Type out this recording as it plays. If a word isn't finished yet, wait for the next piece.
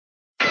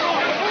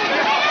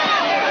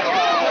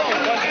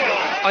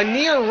A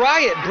near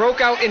riot broke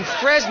out in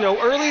Fresno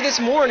early this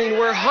morning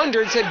where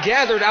hundreds had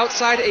gathered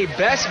outside a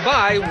Best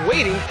Buy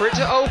waiting for it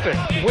to open.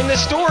 When the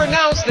store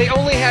announced they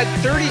only had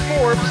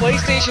 34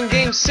 PlayStation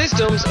game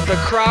systems, the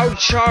crowd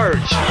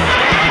charged.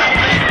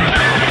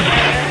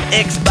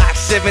 Xbox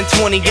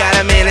 720 got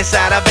a man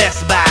inside a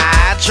Best Buy,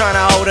 trying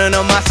to hold on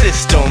my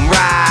system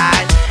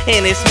right.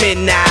 And it's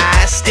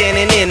midnight,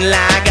 standing in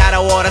line, got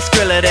a water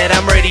skrilla that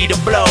I'm ready to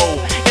blow.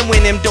 And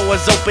when them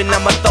doors open,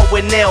 I'ma throw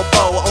an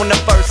elbow on the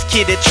first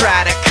kid that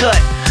try to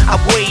cut. I've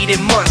waited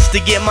months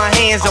to get my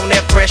hands on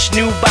that fresh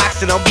new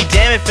box, and I'll be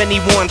damned if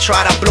anyone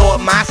try to blow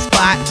up my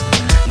spot.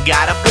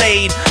 Got a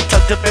blade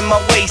tucked up in my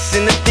waist,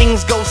 and if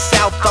things go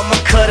south, I'ma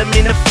cut him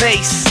in the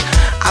face.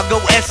 I'll go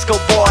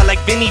Escobar like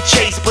Vinny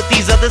Chase, put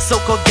these other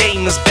so-called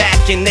gamers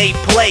back in they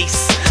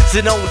place. So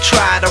don't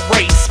try to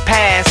race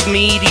past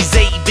me, these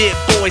 8-bit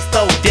boys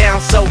throw down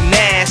so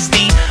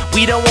nasty.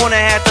 We don't wanna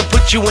have to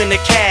put you in the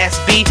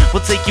cast, B.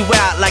 We'll take you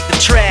out like the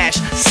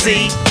trash,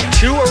 see?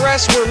 2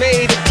 arrests were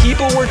made,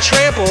 people were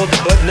trampled,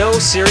 but no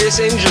serious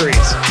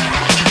injuries.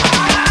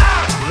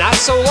 Not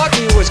so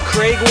lucky was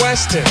Craig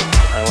Weston.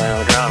 I lay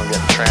on the ground, I'm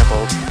getting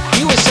trampled.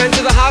 He was sent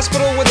to the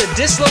hospital with a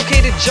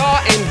dislocated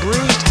jaw and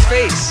bruised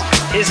face.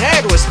 His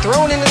head was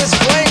thrown into this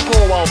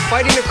flagpole while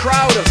fighting a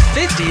crowd of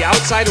 50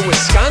 outside a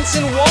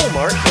Wisconsin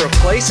Walmart for a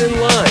place in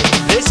line.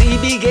 This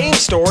EB game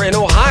store in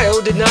Ohio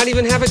did not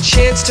even have a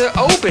chance to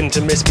open to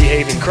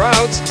misbehaving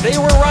crowds. They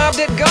were robbed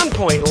at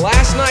gunpoint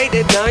last night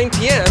at 9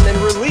 p.m. and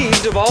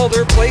relieved of all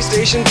their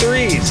PlayStation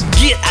 3s.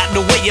 Get out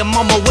the way, I'm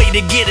on my way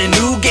to get a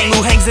new game.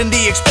 Who hangs in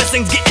the express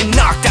things getting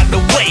knocked out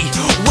the way.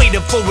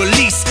 Waited for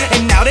release,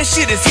 and now that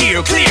shit is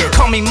here, clear.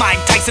 Call me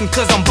Mike Tyson,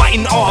 cause I'm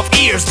biting off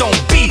ears. Don't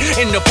be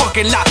in the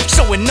parking lot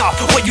showing off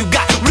what you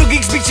got. Real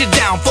geeks beat you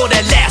down for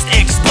that last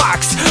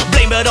Xbox.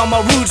 Blame it on my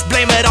roots,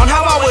 blame it on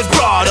how I was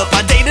brought up.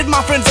 I dated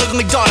my friend's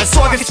ugly daughter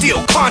so I could steal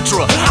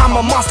Contra. I'm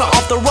a monster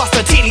off the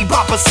roster, teeny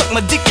bopper. Suck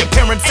my dick, your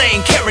parents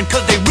ain't caring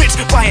cause they rich,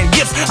 buying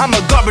gifts. I'm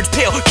a garbage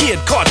pail kid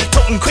caught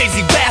toting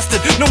crazy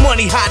bastard. No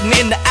money hiding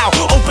in the out,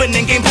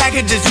 opening game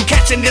packages. You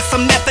catching this,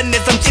 some nothing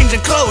is I'm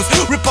changing clothes.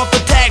 Rip off the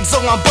tag so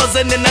I'm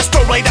buzzing and I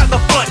stroll right out the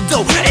front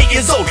door. 8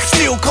 years old,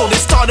 still cold,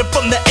 it started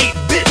from the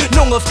 8-bit.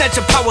 No one snatch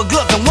a power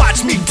glove and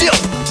watch me dip.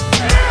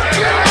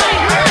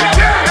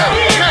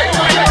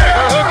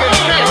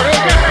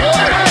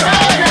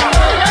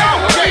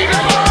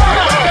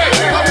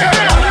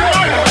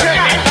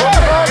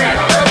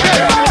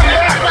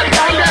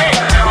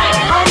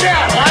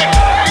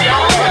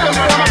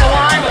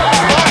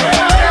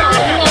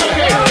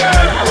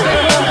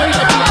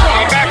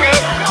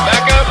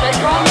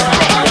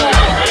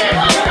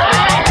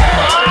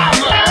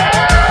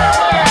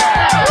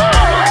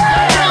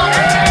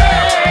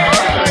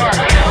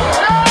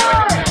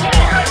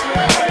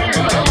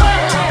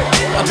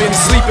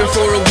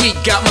 For a week,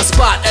 got my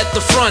spot at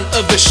the front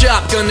of the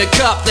shop. Gonna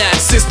cop that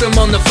system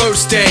on the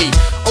first day.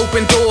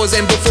 Open doors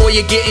and before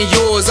you're getting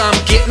yours, I'm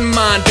getting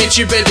mine. Bitch,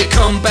 you better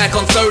come back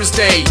on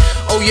Thursday.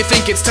 Oh, you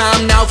think it's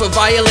time now for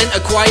violent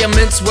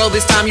acquirements? Well,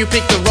 this time you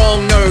picked the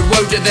wrong nerd,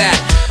 word to that.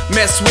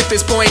 Mess with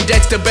this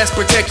Poindexter, best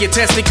protect your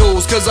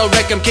testicles, cause I'll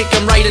wreck 'em, kick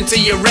 'em right into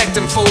your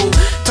rectum, fool.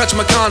 Touch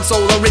my console,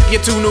 I'll rip your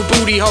 2 new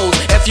booty holes.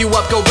 F you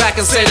up, go back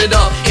and set it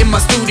up in my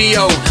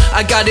studio.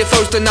 I got it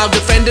first and I'll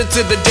defend it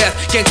to the death.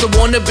 Gangsta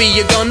wannabe,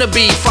 you're gonna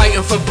be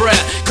fighting for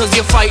breath, cause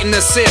you're fighting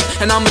a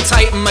Sith, and I'ma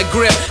tighten my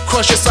grip.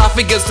 Crush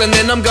esophagus and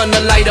then I'm gonna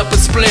light up a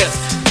spliff.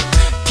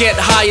 Get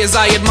high as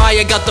I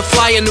admire, got the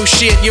flyer new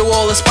shit you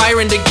all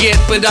aspiring to get,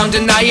 but I'm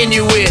denying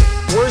you it.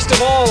 Worst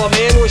of all, a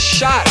man was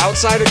shot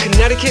outside a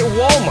Connecticut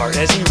Walmart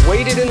as he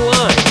waited in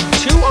line.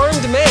 2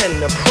 armed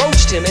men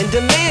approached him and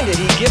demanded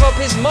he give up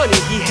his money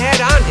he had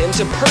on him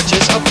to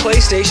purchase a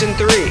PlayStation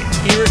 3.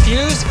 He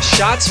refused,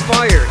 shots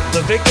fired.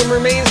 The victim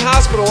remains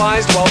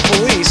hospitalized while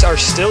police are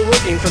still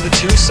looking for the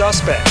 2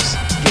 suspects.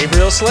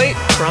 Gabriel Slate,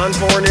 Cron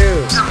 4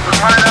 News.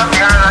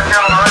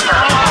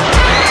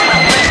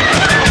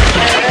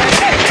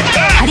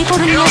 カリフォ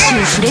ルニア州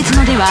フレズ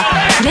ノでは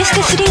プレス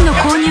テ3の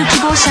購入希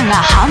望者が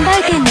販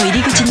売店の入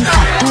り口に殺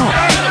到。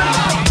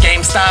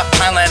 GameStop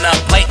piling up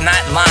late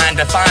night line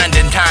to find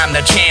in time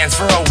the chance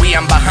for a Wii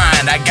I'm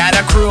behind. I got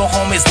a crew of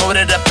homies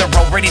loaded up, they're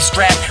already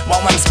strapped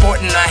while I'm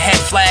sporting a head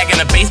flag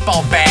and a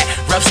baseball bat.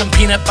 Rub some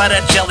peanut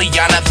butter jelly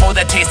on it for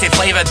the tasty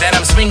flavor. Then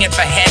I'm swinging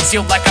for heads,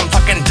 sealed like I'm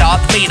fucking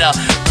Darth Vader.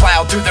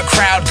 Plow through the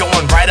crowd,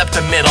 going right up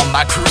the middle.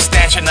 My crew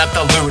snatching up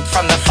the loot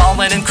from the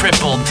fallen and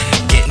crippled.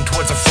 Getting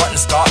towards the front and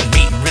starting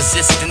beating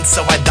resistance,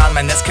 so I don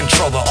my NES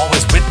controller,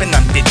 always whipping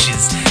on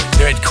bitches.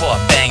 Nerdcore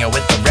banger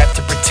with the rep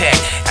to protect,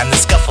 and the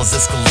scuffles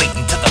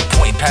escalating to the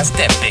point past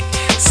epic.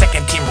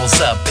 Second team rolls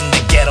up in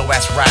the ghetto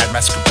ass ride. My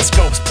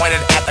scopes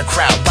pointed at the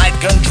crowd, light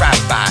gun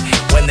drive by.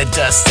 When the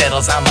dust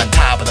settles, I'm on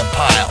top of the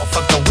pile.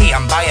 Fuck the Wii,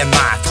 I'm buying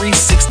my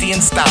 360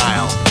 in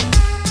style.